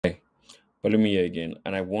Follow me here again,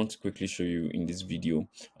 and I want to quickly show you in this video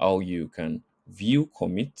how you can view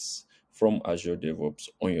commits from Azure DevOps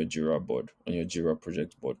on your Jira board, on your Jira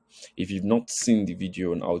project board. If you've not seen the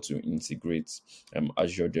video on how to integrate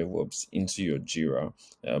Azure DevOps into your Jira,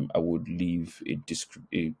 I would leave a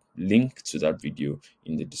link to that video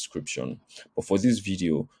in the description. But for this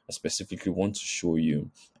video, I specifically want to show you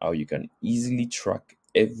how you can easily track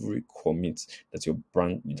every commit that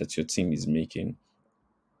your team is making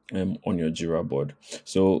on your Jira board.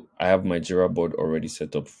 So I have my Jira board already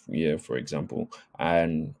set up here, for example,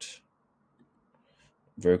 and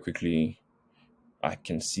very quickly I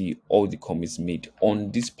can see all the commits made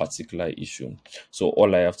on this particular issue. So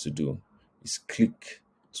all I have to do is click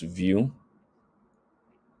to view,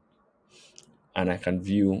 and I can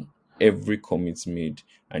view every commit made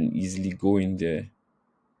and easily go in there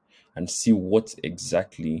and see what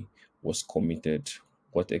exactly was committed,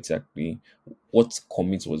 what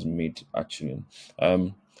commit was made actually.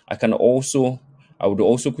 Um, I can also, I would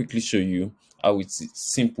also quickly show you how it's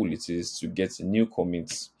simple it is to get new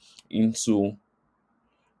commits into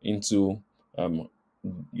um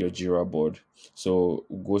your Jira board. So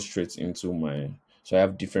go straight into so I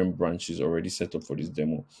have different branches already set up for this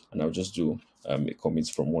demo, and I'll just do a commit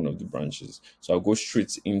from one of the branches. So I'll go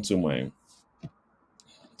straight into my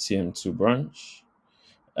TM2 branch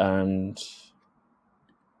and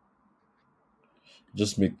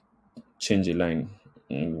just change a line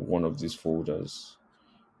in one of these folders.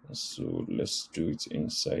 So let's do it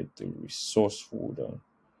inside the resource folder.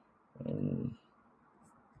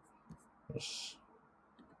 Yes.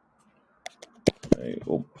 I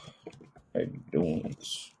hope I don't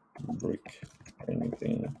break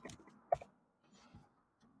anything.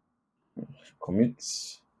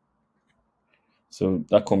 Commits. So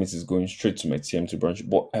that commit is going straight to my TM2 branch,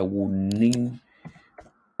 but I will name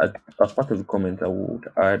as part of the comment. I will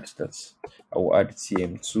add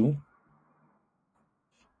TM2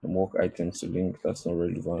 and work items to link that's not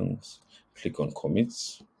relevant. Click on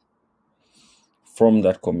commits. From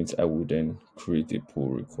that commit, I will then create a pull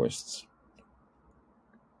request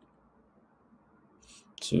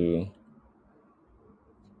to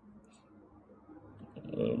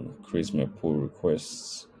create my pull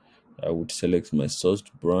requests. I would select my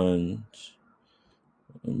sourced branch.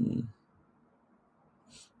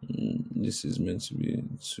 This is meant to be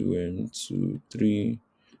 2M23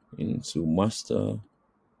 into master.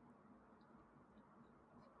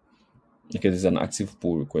 Okay, there's an active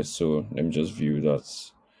pull request, so let me just view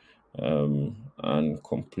that and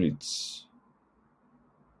complete.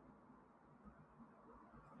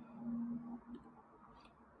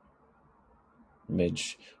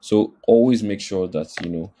 Merge. So always make sure that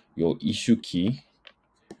your issue key.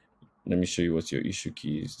 Let me show you what your issue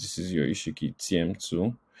key is. This is your issue key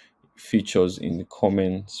TM2. Features in the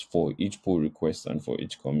comments for each pull request and for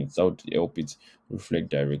each comment. That would help it reflect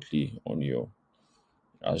directly on your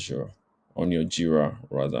Azure, on your Jira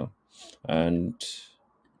rather. And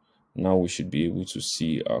now we should be able to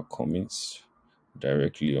see our commits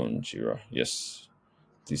directly on Jira. Yes,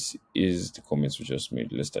 this is the comments we just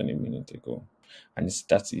made less than a minute ago, and it's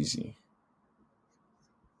that easy.